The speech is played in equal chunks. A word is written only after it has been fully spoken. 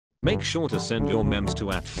Make sure to send your memes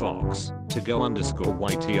to @fox to go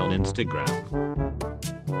 _YT on Instagram.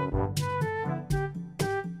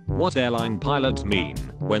 What airline pilots mean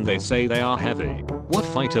when they say they are heavy? What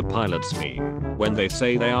fighter pilots mean when they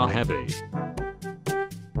say they are heavy?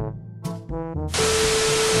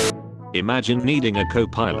 Imagine needing a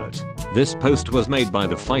co-pilot. This post was made by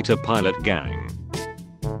the fighter pilot gang.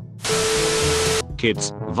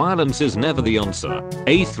 Kids, violence is never the answer.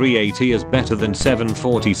 A380 is better than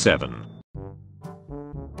 747.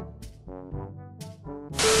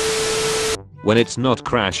 When it's not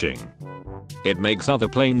crashing, it makes other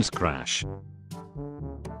planes crash.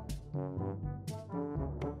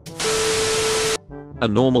 A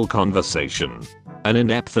normal conversation. An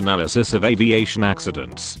in-depth analysis of aviation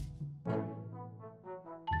accidents.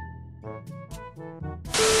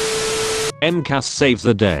 MCAS saves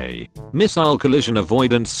the day. Missile collision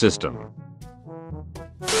avoidance system.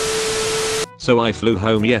 So I flew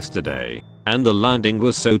home yesterday, and the landing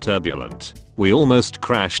was so turbulent, we almost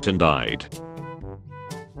crashed and died.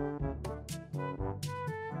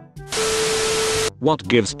 What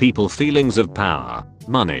gives people feelings of power,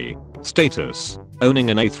 money, status? Owning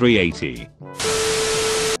an A380.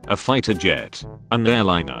 A fighter jet. An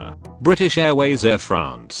airliner. British Airways, Air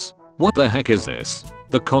France. What the heck is this?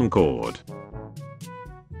 The Concorde.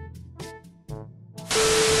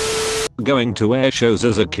 Going to air shows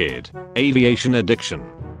as a kid. Aviation addiction.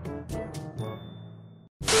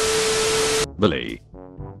 Billy.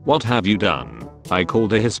 What have you done? I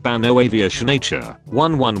called a Hispano Aviation HR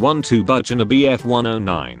 1112 budge in a BF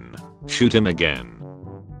 109. Shoot him again.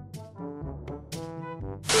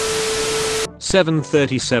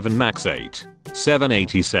 737 MAX 8.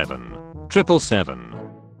 787. 777.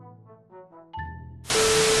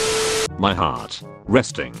 My heart.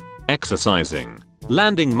 Resting. Exercising.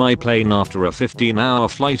 Landing my plane after a 15-hour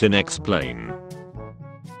flight in X-plane.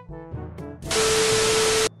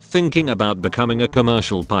 Thinking about becoming a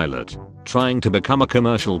commercial pilot. Trying to become a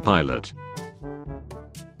commercial pilot.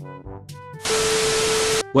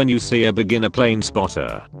 When you see a beginner plane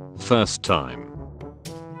spotter. First time.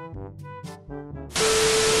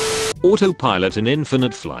 Autopilot in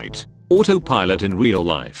infinite flight. Autopilot in real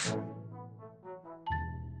life.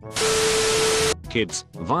 Kids,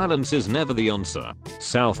 violence is never the answer.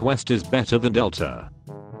 Southwest is better than Delta.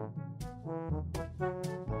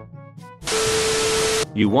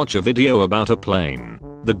 You watch a video about a plane.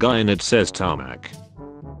 The guy in it says tarmac.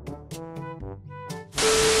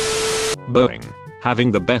 Boeing.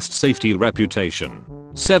 Having the best safety reputation.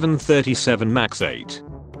 737 MAX 8.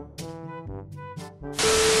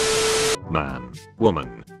 Man,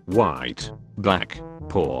 woman, white, black,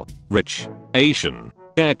 poor, rich, Asian,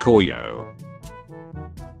 Air Koryo.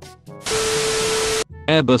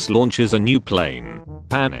 Airbus launches a new plane.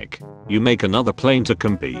 Panic. You make another plane to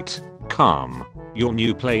compete. Calm. Your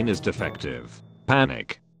new plane is defective.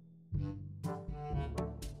 Panic.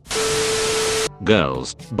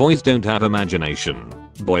 Girls, boys don't have imagination.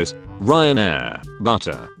 Boys, Ryanair,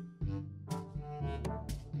 butter.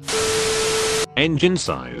 Engine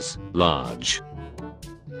size, large.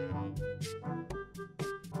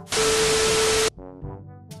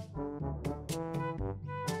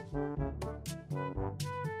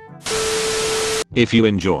 If you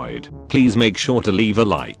enjoyed, please make sure to leave a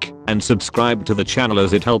like and subscribe to the channel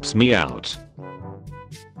as it helps me out.